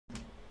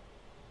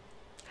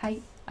Hi,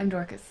 I'm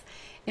Dorcas.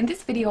 In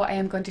this video I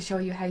am going to show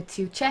you how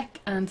to check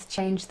and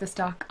change the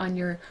stock on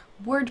your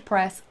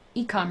WordPress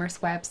e-commerce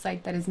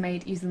website that is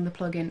made using the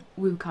plugin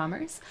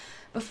WooCommerce.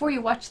 Before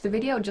you watch the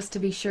video, just to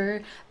be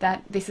sure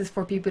that this is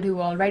for people who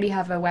already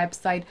have a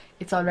website,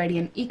 it's already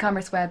an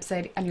e-commerce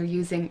website and you're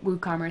using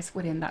WooCommerce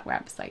within that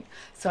website.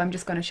 So I'm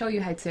just going to show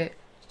you how to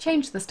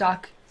change the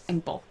stock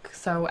in bulk.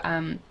 So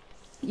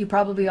you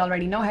probably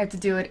already know how to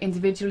do it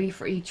individually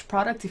for each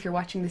product if you're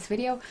watching this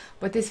video,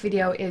 but this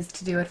video is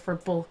to do it for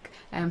bulk,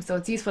 so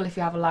it's useful if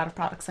you have a lot of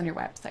products on your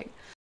website.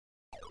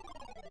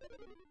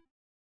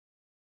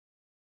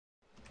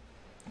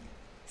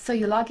 So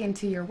you log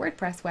into your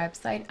WordPress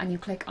website and you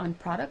click on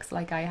products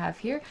like I have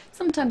here.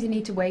 Sometimes you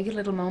need to wait a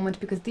little moment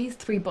because these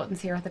three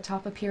buttons here at the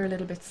top appear a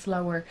little bit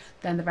slower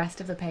than the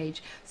rest of the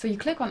page. So you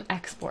click on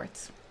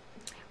exports.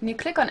 When you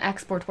click on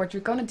export, what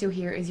you're going to do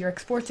here is you're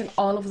exporting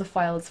all of the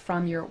files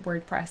from your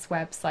WordPress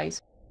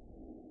website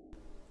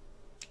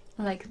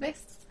like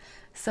this.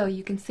 So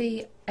you can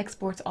see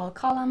export all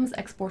columns,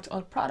 export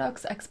all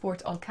products,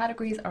 export all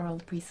categories are all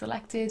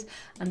pre-selected,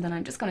 and then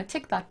I'm just going to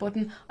tick that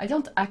button. I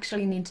don't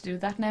actually need to do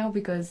that now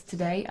because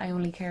today I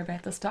only care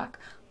about the stock,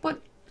 but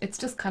it's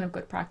just kind of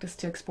good practice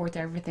to export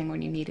everything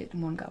when you need it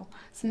in one go.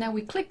 So now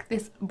we click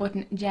this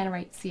button,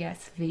 generate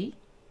CSV.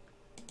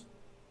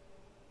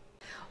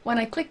 When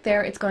I click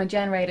there, it's going to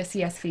generate a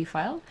CSV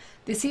file.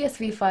 The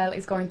CSV file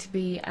is going to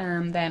be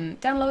then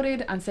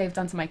downloaded and saved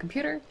onto my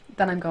computer.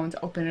 Then I'm going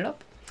to open it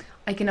up.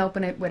 I can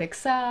open it with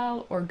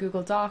Excel or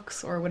Google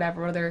Docs or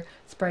whatever other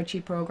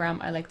spreadsheet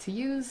program I like to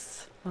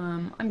use.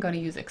 I'm going to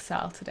use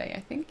Excel today, I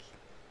think.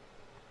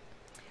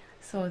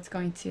 So it's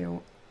going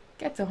to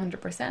get to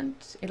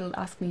 100%. It'll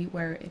ask me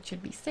where it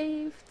should be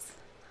saved.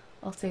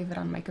 I'll save it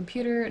on my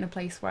computer in a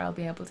place where I'll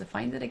be able to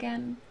find it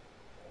again.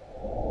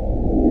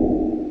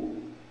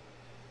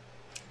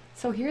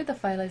 So here the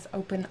file is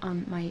open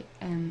on my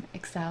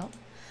Excel.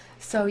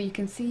 So you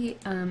can see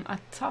at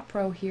top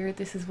row here,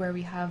 this is where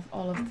we have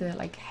all of the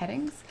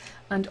headings,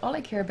 and all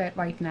I care about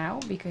right now,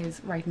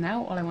 because right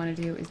now all I want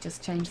to do is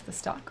just change the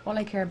stock. All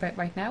I care about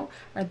right now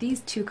are these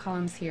two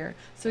columns here.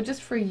 So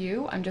just for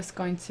you, I'm just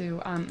going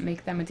to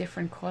make them a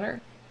different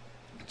color,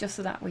 just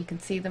so that we can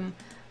see them.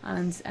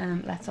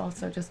 And let's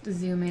also just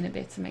zoom in a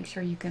bit to make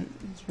sure you can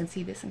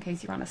see this in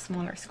case you're on a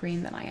smaller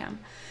screen than I am.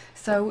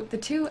 So the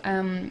two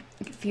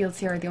fields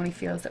here are the only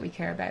fields that we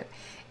care about.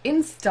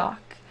 In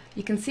stock,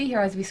 you can see here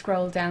as we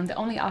scroll down, the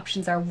only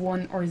options are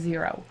 1 or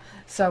 0.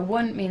 So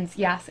 1 means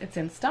yes, it's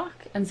in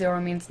stock, and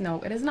 0 means no,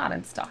 it is not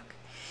in stock.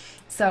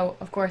 So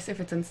of course, if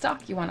it's in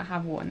stock, you want to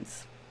have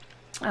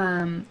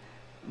 1s.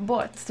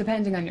 But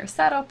depending on your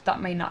setup, that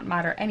may not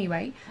matter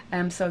anyway.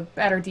 So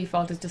better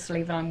default is just to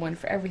leave it on 1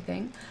 for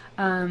everything.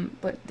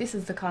 But this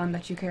is the column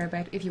that you care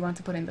about if you want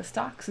to put in the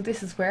stock. So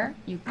this is where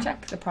you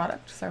check the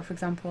product. So for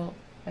example,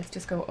 let's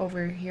just go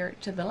over here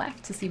to the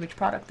left to see which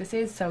product this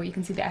is. So you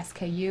can see the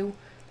SKU.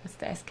 That's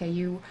the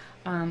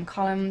SKU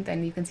column.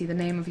 Then you can see the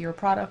name of your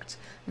product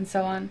and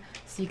so on.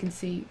 So you can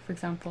see, for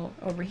example,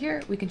 over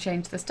here, we can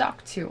change the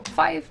stock to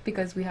 5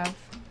 because we have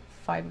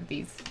 5 of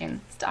these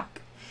in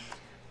stock.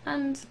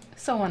 And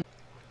so on.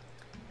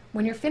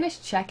 When you're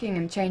finished checking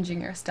and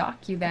changing your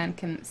stock, you then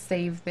can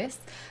save this.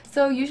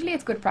 So usually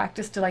it's good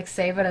practice to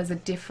save it as a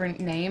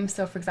different name.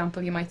 So for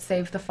example, you might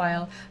save the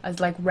file as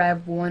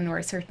Rev1 or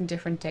a certain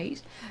different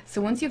date. So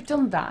once you've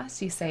done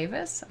that, you save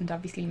it, and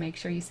obviously make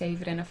sure you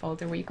save it in a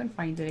folder where you can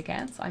find it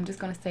again. So I'm just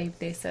going to save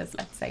this as,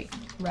 let's say,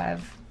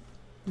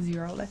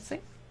 Rev0, let's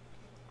say,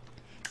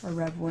 or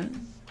Rev1,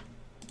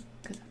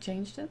 because I've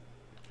changed it.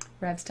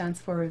 Rev stands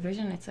for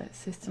revision. It's a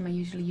system I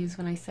usually use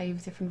when I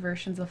save different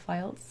versions of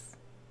files.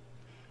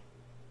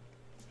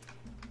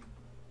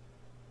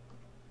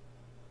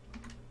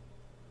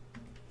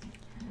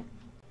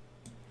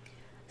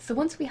 So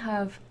once we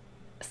have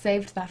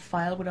saved that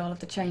file with all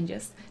of the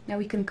changes, now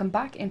we can come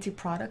back into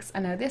products,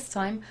 and now this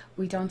time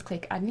we don't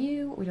click add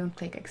new, we don't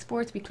click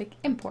export, we click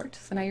import.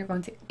 So now you're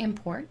going to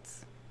import.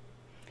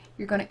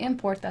 You're going to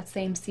import that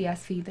same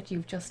CSV that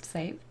you've just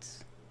saved.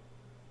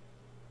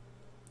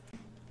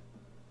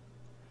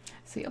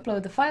 So you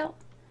upload the file,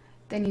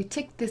 then you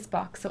tick this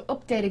box, so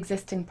update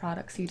existing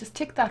products. So you just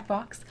tick that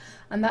box,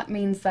 and that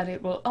means that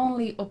it will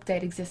only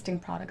update existing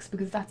products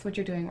because that's what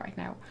you're doing right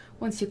now.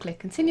 Once you click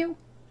continue,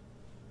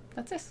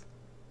 that's it.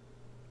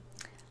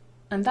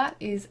 And that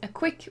is a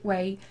quick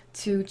way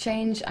to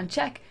change and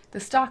check the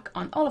stock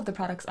on all of the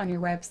products on your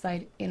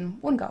website in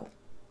one go.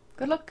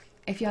 Good luck.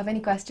 If you have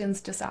any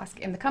questions, just ask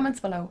in the comments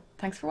below.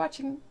 Thanks for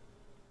watching.